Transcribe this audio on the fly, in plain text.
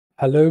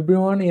Hello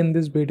everyone, in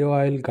this video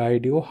I'll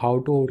guide you how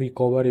to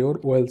recover your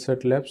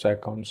WellSaid Labs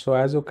account. So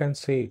as you can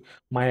see,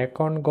 my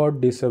account got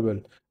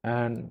disabled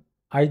and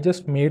I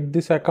just made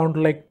this account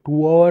like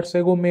 2 hours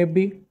ago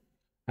maybe.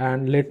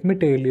 And let me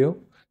tell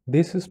you,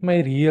 this is my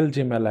real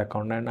Gmail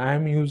account and I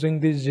am using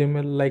this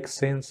Gmail like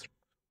since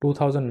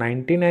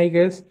 2019 I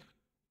guess.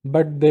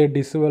 But they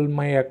disabled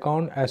my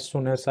account as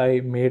soon as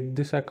I made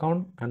this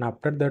account, and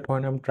after that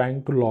when I'm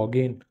trying to log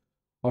in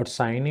or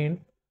sign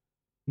in,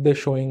 they're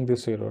showing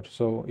this error.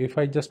 So if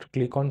I just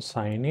click on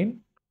sign in,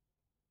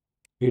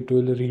 it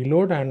will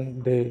reload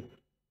and they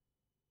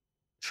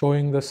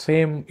showing the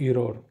same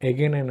error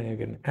again and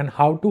again. And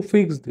how to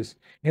fix this,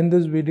 in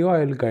this video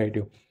I will guide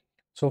you.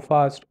 So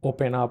first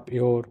open up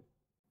your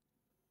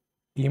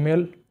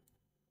email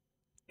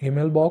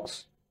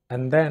box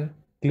and then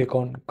click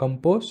on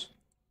compose,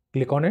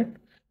 click on it,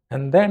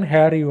 and then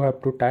here you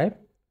have to type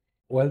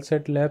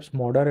WellSaid Labs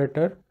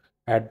moderator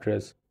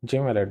address,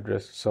 Gmail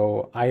address.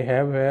 So I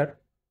have here,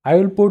 I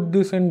will put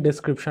this in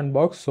description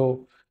box,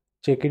 so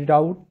check it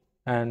out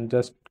and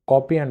just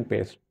copy and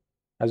paste.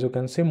 As you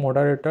can see,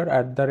 moderator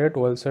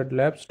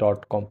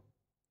 @wellsaidlabs.com.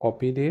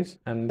 Copy this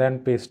and then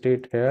paste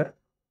it here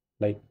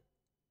like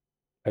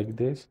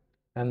this.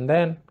 And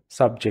then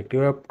subject, you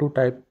have to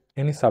type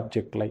any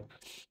subject like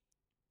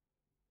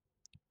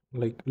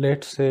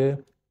let's say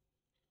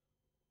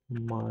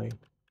my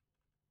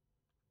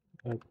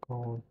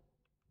account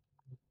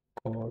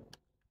got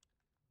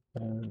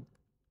banned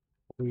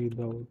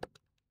without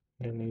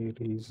any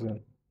reason.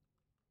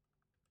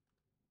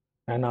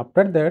 And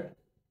after that,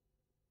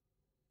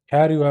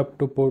 here you have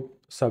to put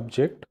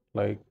subject,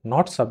 like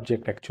not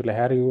subject actually,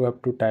 here you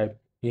have to type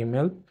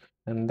email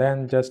and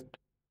then just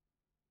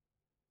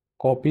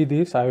copy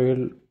this. I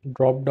will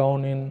drop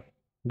down in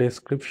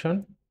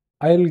description.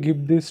 I'll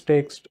give this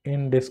text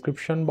in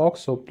description box,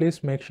 so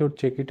please make sure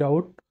check it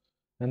out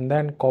and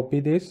then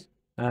copy this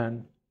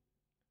and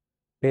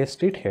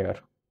paste it here.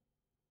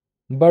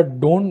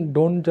 But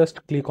don't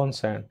just click on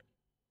send.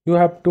 You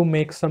have to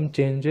make some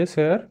changes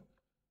here,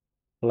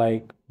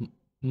 like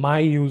my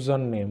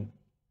username.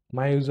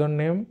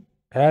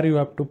 Here you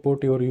have to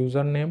put your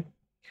username,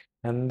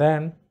 and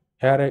then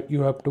here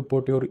you have to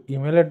put your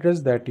email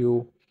address that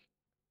you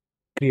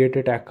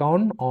created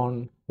account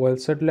on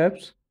WellSaid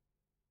Labs,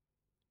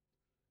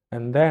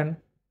 and then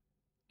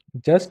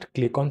just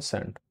click on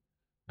send,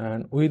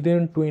 and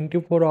within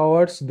 24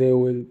 hours they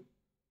will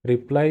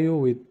reply you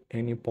with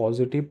any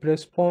positive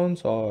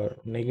response or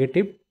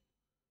negative.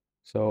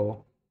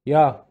 So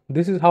yeah,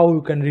 this is how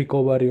you can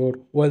recover your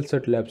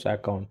WellSaid Labs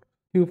account.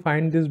 If you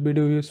find this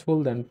video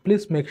useful, then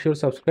please make sure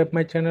subscribe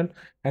my channel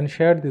and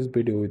share this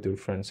video with your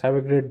friends. Have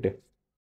a great day.